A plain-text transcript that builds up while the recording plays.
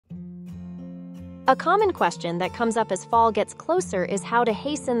A common question that comes up as fall gets closer is how to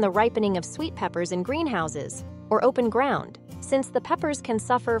hasten the ripening of sweet peppers in greenhouses or open ground, since the peppers can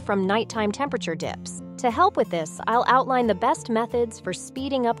suffer from nighttime temperature dips. To help with this, I'll outline the best methods for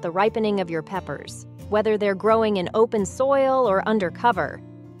speeding up the ripening of your peppers, whether they're growing in open soil or under cover.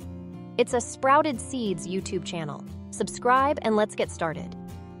 It's a Sprouted Seeds YouTube channel. Subscribe and let's get started.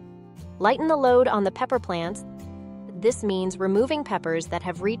 Lighten the load on the pepper plants. This means removing peppers that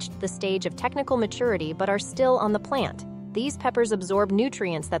have reached the stage of technical maturity but are still on the plant. These peppers absorb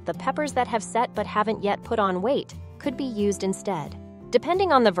nutrients that the peppers that have set but haven't yet put on weight could be used instead.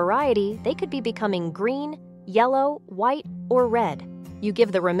 Depending on the variety, they could be becoming green, yellow, white, or red. You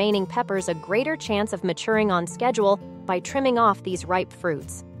give the remaining peppers a greater chance of maturing on schedule by trimming off these ripe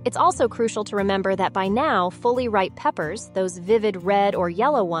fruits. It's also crucial to remember that by now, fully ripe peppers, those vivid red or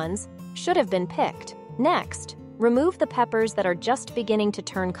yellow ones, should have been picked. Next, remove the peppers that are just beginning to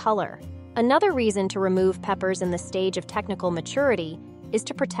turn color. Another reason to remove peppers in the stage of technical maturity is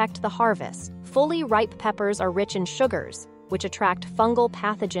to protect the harvest. Fully ripe peppers are rich in sugars, which attract fungal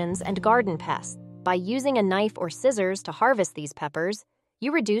pathogens and garden pests. By using a knife or scissors to harvest these peppers,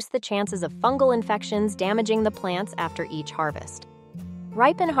 you reduce the chances of fungal infections damaging the plants after each harvest.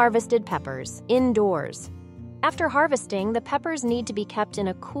 Ripen harvested peppers indoors. After harvesting, the peppers need to be kept in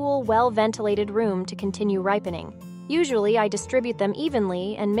a cool, well-ventilated room to continue ripening. Usually, I distribute them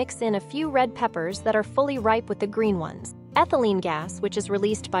evenly and mix in a few red peppers that are fully ripe with the green ones. Ethylene gas, which is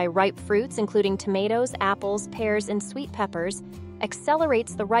released by ripe fruits including tomatoes, apples, pears, and sweet peppers,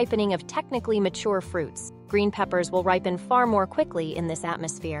 accelerates the ripening of technically mature fruits. Green peppers will ripen far more quickly in this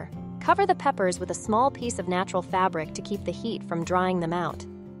atmosphere. Cover the peppers with a small piece of natural fabric to keep the heat from drying them out.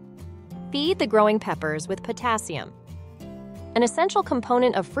 Feed the growing peppers with potassium. An essential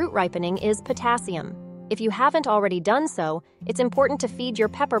component of fruit ripening is potassium. If you haven't already done so, it's important to feed your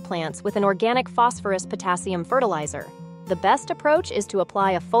pepper plants with an organic phosphorus potassium fertilizer. The best approach is to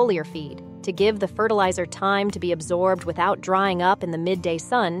apply a foliar feed. To give the fertilizer time to be absorbed without drying up in the midday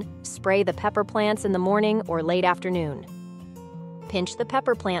sun, spray the pepper plants in the morning or late afternoon. Pinch the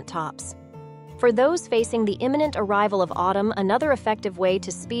pepper plant tops. For those facing the imminent arrival of autumn, another effective way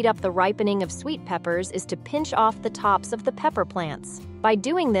to speed up the ripening of sweet peppers is to pinch off the tops of the pepper plants. By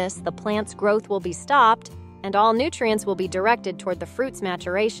doing this, the plant's growth will be stopped and all nutrients will be directed toward the fruit's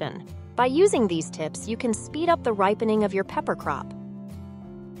maturation. By using these tips, you can speed up the ripening of your pepper crop.